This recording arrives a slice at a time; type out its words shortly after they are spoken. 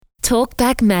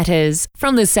Talkback Matters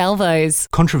from the Salvos.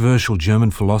 Controversial German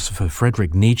philosopher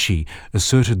Friedrich Nietzsche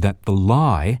asserted that the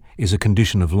lie is a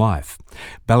condition of life.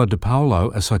 Bella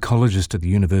DePaulo, a psychologist at the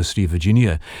University of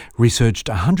Virginia, researched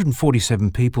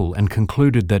 147 people and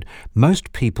concluded that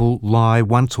most people lie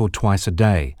once or twice a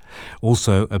day.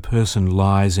 Also, a person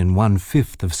lies in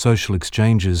 1/5 of social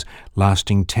exchanges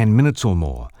lasting 10 minutes or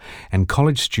more. And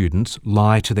college students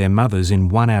lie to their mothers in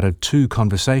 1 out of 2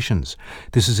 conversations.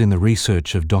 This is in the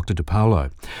research of Dr.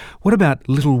 DePaulo. What about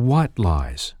little white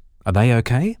lies? Are they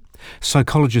okay?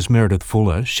 Psychologist Meredith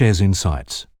Fuller shares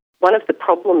insights. One of the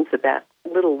problems about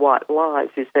little white lies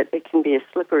is that it can be a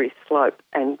slippery slope,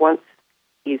 and once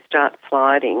you start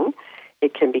sliding,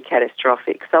 it can be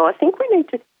catastrophic. So I think we need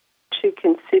to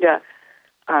consider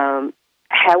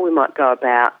how we might go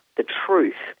about the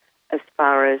truth as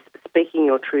far as speaking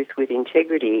your truth with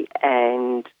integrity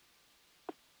and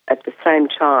at the same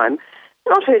time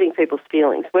not hurting people's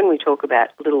feelings. When we talk about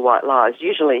little white lies,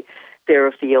 usually they're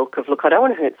of the ilk of, look, I don't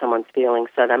want to hurt someone's feelings,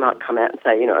 so they might come out and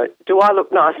say, do I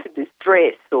look nice in this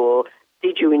dress, or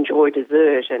did you enjoy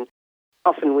dessert? And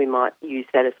often we might use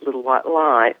that as a little white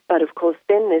lie, but of course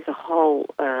then there's a whole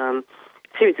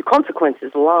series of consequences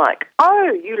like,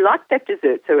 oh, you like that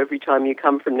dessert, so every time you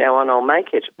come from now on I'll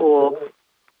make it, or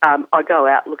I go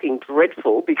out looking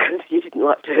dreadful because you didn't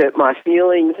like to hurt my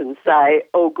feelings and say,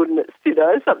 oh goodness,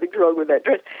 something's wrong with that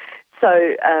dress.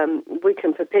 So we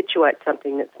can perpetuate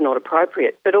something that's not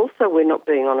appropriate, but also we're not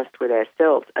being honest with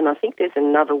ourselves. And I think there's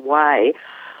another way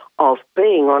of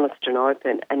being honest and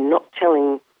open and not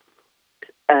telling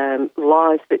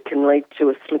lies that can lead to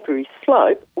a slippery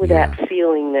slope without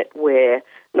feeling that we're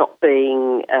not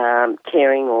being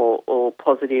caring or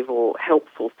positive or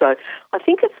helpful. So I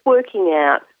think it's working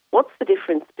out what's the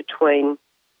difference between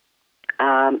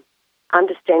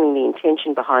understanding the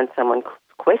intention behind someone's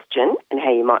question and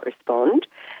how you might respond,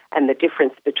 and the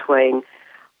difference between,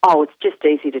 oh, it's just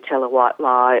easy to tell a white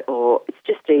lie, or it's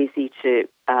just easy to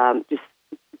just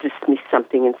dismiss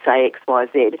something and say X, Y,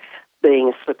 Z, being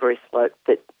a slippery slope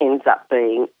that ends up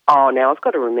being, oh, now I've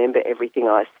got to remember everything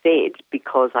I said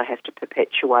because I have to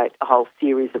perpetuate a whole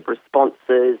series of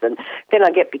responses, and then I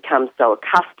become so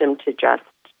accustomed to just,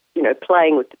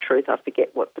 playing with the truth, I forget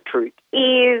what the truth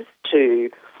is, to,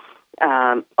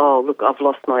 oh, look, I've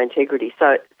lost my integrity.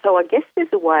 So I guess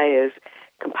there's a way of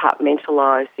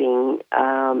compartmentalising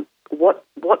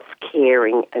what's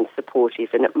caring and supportive,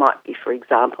 and it might be, for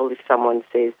example, if someone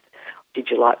says, did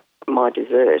you like my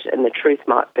dessert? And the truth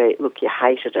might be, look, you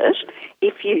hated it.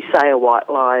 If you say a white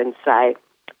lie and say,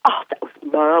 oh, that was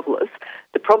marvellous,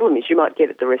 the problem is you might get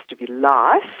it the rest of your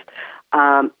life,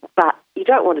 but you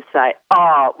don't want to say,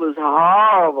 oh, it was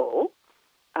horrible.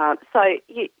 So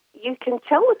you can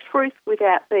tell the truth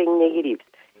without being negative.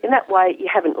 In that way, you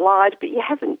haven't lied, but you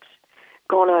haven't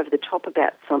gone over the top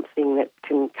about something that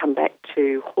can come back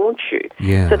to haunt you.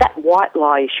 Yeah. So that white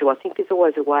lie issue, I think there's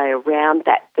always a way around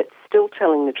that's still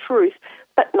telling the truth,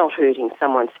 but not hurting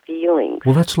someone's feelings.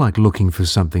 Well, that's like looking for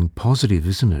something positive,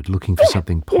 isn't it? Looking for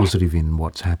something positive in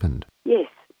what's happened. Yes,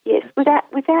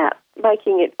 without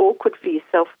making it awkward for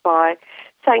yourself by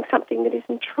saying something that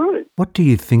isn't true. What do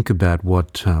you think about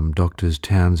what Doctors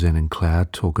Townsend and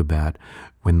Cloud talk about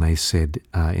when they said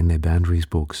in their boundaries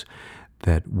books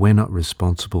that we're not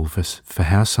responsible for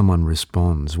how someone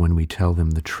responds when we tell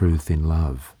them the truth in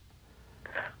love?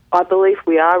 I believe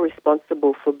we are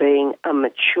responsible for being a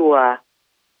mature,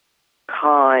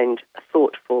 kind,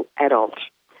 thoughtful adult.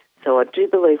 So I do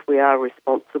believe we are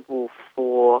responsible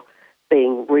for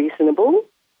being reasonable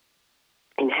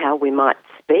in how we might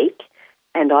speak,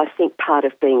 and I think part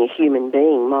of being a human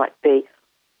being might be,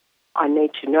 I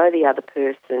need to know the other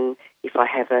person if I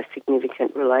have a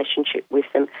significant relationship with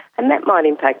them, and that might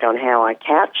impact on how I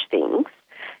couch things.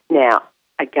 Now,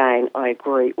 again, I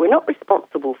agree, we're not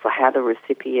responsible for how the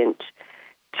recipient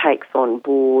takes on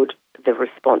board the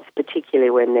response, particularly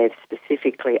when they've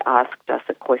specifically asked us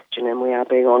a question and we are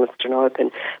being honest and open.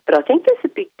 But I think there's a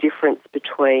big difference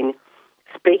between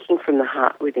speaking from the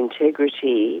heart with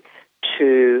integrity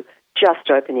to just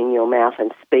opening your mouth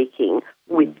and speaking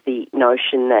with the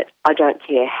notion that I don't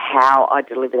care how I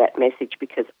deliver that message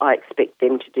because I expect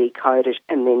them to decode it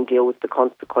and then deal with the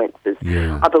consequences.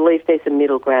 Yeah. I believe there's a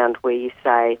middle ground where you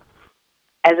say,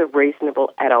 as a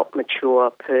reasonable, adult,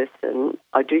 mature person,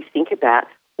 I do think about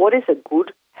what is a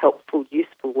good, helpful,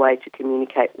 useful way to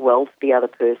communicate well to the other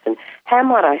person. How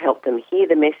might I help them hear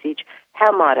the message?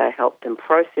 How might I help them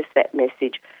process that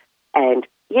message? And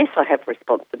yes, I have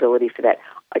responsibility for that.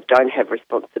 I don't have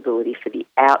responsibility for the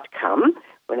outcome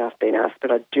when I've been asked,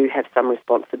 but I do have some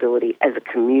responsibility as a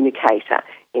communicator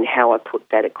in how I put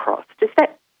that across. Does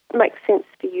that make sense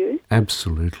to you?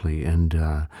 Absolutely.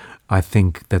 And I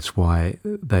think that's why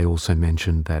they also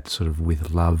mentioned that sort of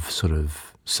with love sort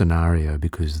of scenario,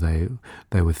 because they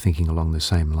were thinking along the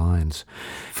same lines.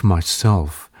 For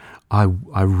myself, I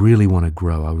really want to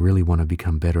grow. I really want to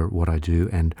become better at what I do.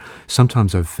 And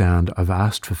sometimes I've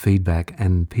asked for feedback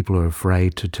and people are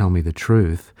afraid to tell me the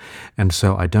truth. And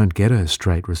so I don't get a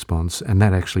straight response, and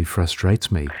that actually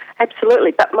frustrates me.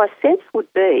 Absolutely. But my sense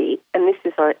would be, and this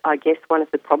is, I guess, one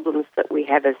of the problems that we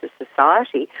have as a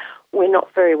society, we're not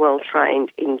very well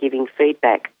trained in giving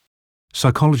feedback.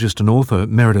 Psychologist and author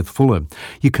Meredith Fuller.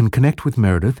 You can connect with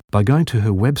Meredith by going to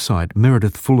her website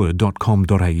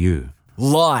meredithfuller.com.au.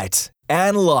 Light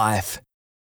and Life.